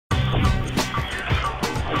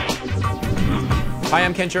Hi,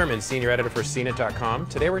 I'm Ken Sherman, Senior Editor for CNET.com.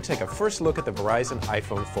 Today we're going to take a first look at the Verizon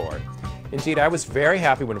iPhone 4. Indeed, I was very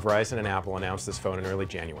happy when Verizon and Apple announced this phone in early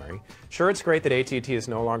January. Sure, it's great that AT&T is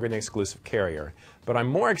no longer an exclusive carrier, but I'm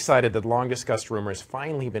more excited that the long-discussed rumor has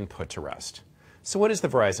finally been put to rest. So what is the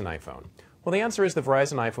Verizon iPhone? Well, the answer is the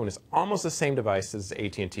Verizon iPhone is almost the same device as the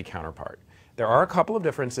AT&T counterpart. There are a couple of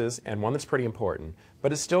differences, and one that's pretty important,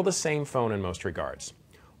 but it's still the same phone in most regards.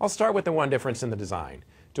 I'll start with the one difference in the design.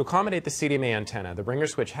 To accommodate the CDMA antenna, the bringer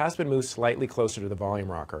switch has been moved slightly closer to the volume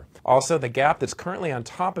rocker. Also, the gap that's currently on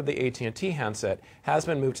top of the AT&T handset has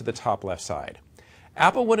been moved to the top left side.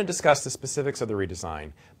 Apple wouldn't discuss the specifics of the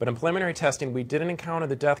redesign, but in preliminary testing we didn't encounter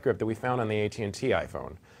the death grip that we found on the AT&T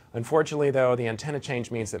iPhone. Unfortunately, though, the antenna change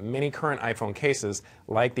means that many current iPhone cases,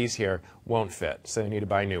 like these here, won't fit, so you need to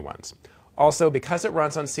buy new ones. Also, because it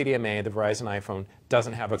runs on CDMA, the Verizon iPhone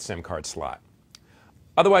doesn't have a SIM card slot.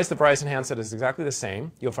 Otherwise, the Verizon handset is exactly the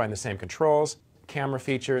same. You'll find the same controls, camera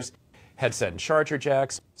features, headset and charger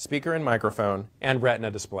jacks, speaker and microphone, and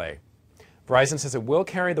Retina display. Verizon says it will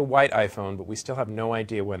carry the white iPhone, but we still have no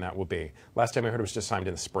idea when that will be. Last time I heard it was just timed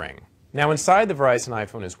in the spring. Now, inside the Verizon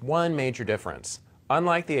iPhone is one major difference.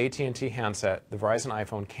 Unlike the AT&T handset, the Verizon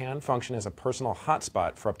iPhone can function as a personal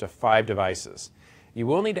hotspot for up to 5 devices. You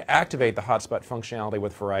will need to activate the hotspot functionality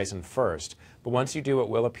with Verizon first, but once you do, it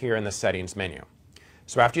will appear in the settings menu.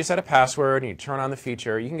 So after you set a password and you turn on the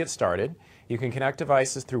feature, you can get started. You can connect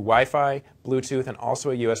devices through Wi-Fi, Bluetooth, and also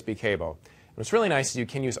a USB cable. And what's really nice is you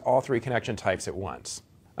can use all 3 connection types at once.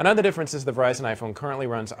 Another difference is the Verizon iPhone currently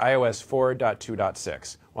runs iOS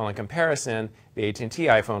 4.2.6, while in comparison, the AT&T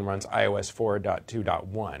iPhone runs iOS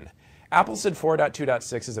 4.2.1. Apple said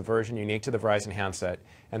 4.2.6 is a version unique to the Verizon handset,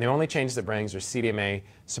 and the only changes it brings are CDMA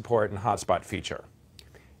support and hotspot feature.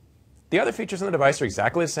 The other features on the device are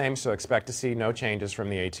exactly the same, so expect to see no changes from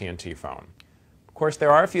the AT&T phone. Of course,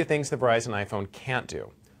 there are a few things the Verizon iPhone can't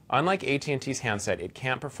do. Unlike AT&T's handset, it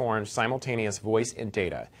can't perform simultaneous voice and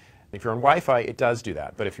data. If you're on Wi-Fi, it does do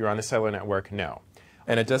that, but if you're on the cellular network, no.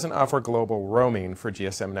 And it doesn't offer global roaming for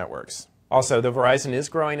GSM networks. Also, though Verizon is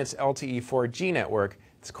growing its LTE 4G network,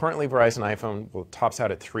 its currently Verizon iPhone tops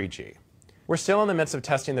out at 3G. We're still in the midst of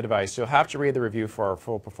testing the device, so you'll have to read the review for our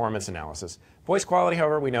full performance analysis. Voice quality,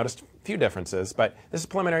 however, we noticed a few differences, but this is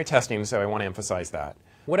preliminary testing, so I want to emphasize that.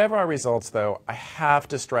 Whatever our results, though, I have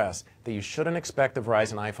to stress that you shouldn't expect the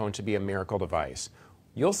Verizon iPhone to be a miracle device.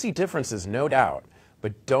 You'll see differences, no doubt,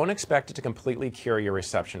 but don't expect it to completely cure your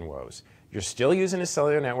reception woes. You're still using a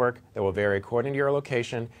cellular network that will vary according to your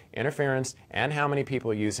location, interference, and how many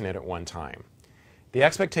people are using it at one time. The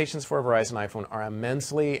expectations for a Verizon iPhone are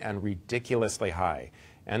immensely and ridiculously high,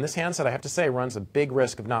 and this handset, I have to say, runs a big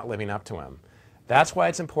risk of not living up to them. That's why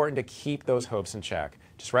it's important to keep those hopes in check.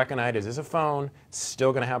 Just recognize it is a phone, it's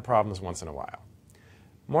still going to have problems once in a while.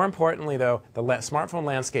 More importantly, though, the smartphone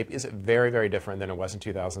landscape is very, very different than it was in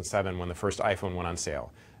 2007 when the first iPhone went on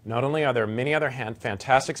sale. Not only are there many other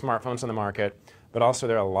fantastic smartphones on the market, but also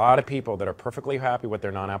there are a lot of people that are perfectly happy with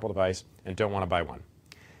their non-Apple device and don't want to buy one.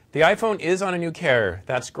 The iPhone is on a new carrier.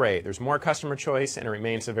 That's great. There's more customer choice and it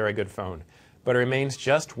remains a very good phone. But it remains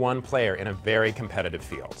just one player in a very competitive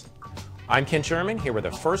field. I'm Ken Sherman, here with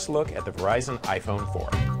a first look at the Verizon iPhone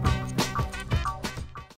 4.